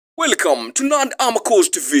Welcome to Nand Amakos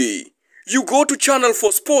TV. You go to channel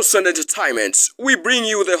for sports and entertainment. We bring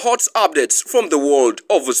you the hot updates from the world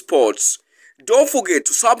of sports. Don't forget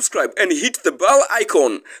to subscribe and hit the bell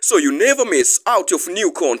icon so you never miss out of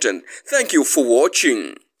new content. Thank you for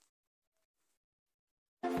watching.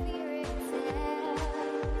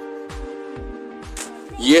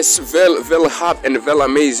 Yes, very happy and very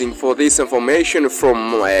amazing for this information from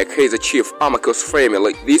Kaizer Chief Amakos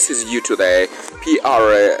family. This is due to the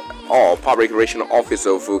PR or Public Relations Office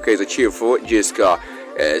of Kaizer Chief Jesca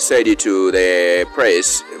said it to the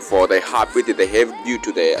press for the happy that they have due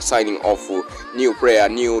to the signing of new player,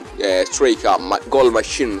 new striker, goal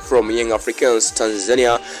machine from Young Africans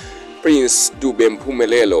Tanzania, Prince Dube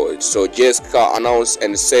Mpumelelo. So Jesca announced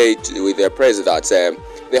and said with the press that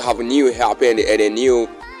they have a new happened and a new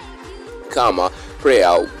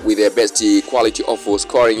player with the best quality of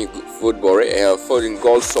scoring football, following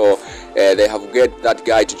goals. So they have get that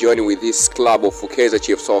guy to join with this club of Kaizer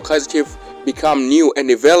Chiefs. So Kaizer Chiefs become new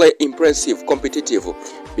and very impressive, competitive,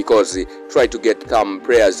 because they try to get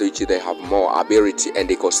players which they have more ability and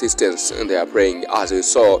consistency and they are playing. As we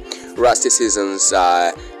saw last season's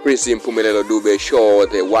Prince Mpumelelo Dube show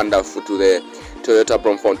the wonderful to the Toyota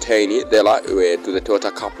Bromfontein, they to the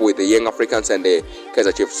Toyota Cup with the Young Africans and the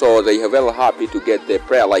Kaizer Chiefs. So they are very happy to get the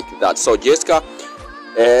player like that. So Jesca,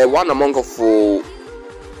 one among of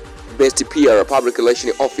best PR public relation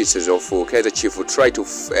officers of Kaizer Chiefs, will try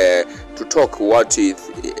to talk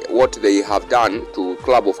what they have done to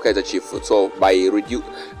club of Kaizer Chiefs. So by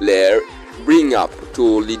bring up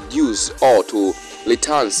to reduce or to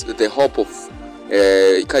return the hope of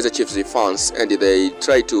Kaizer Chiefs fans, and they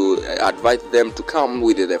try to advise them to come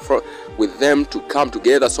with them to come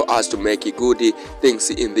together so as to make good things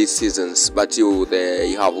in these seasons. But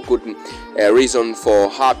they have a good reason for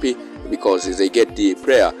happy, because they get the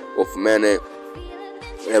prayer of many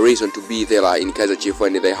reason to be there in Kaizer Chiefs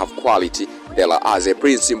when they have quality there as a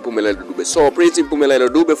Prince Mpumelelo Dube. So Prince Mpumelelo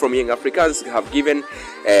Dube from Young Africans have given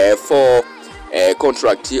for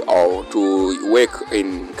contract or to work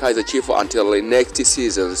in Kaizer Chiefs until the next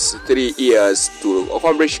season's 3 years to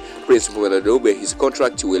accomplish Prince Mpumelelo Dube. His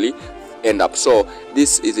contract will end up. So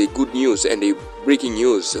this is a good news and a breaking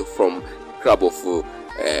news from club of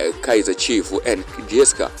Kaizer Chiefs, and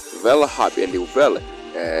Jesca very happy and very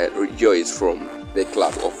rejoiced from the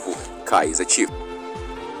club of Kaizer Chiefs.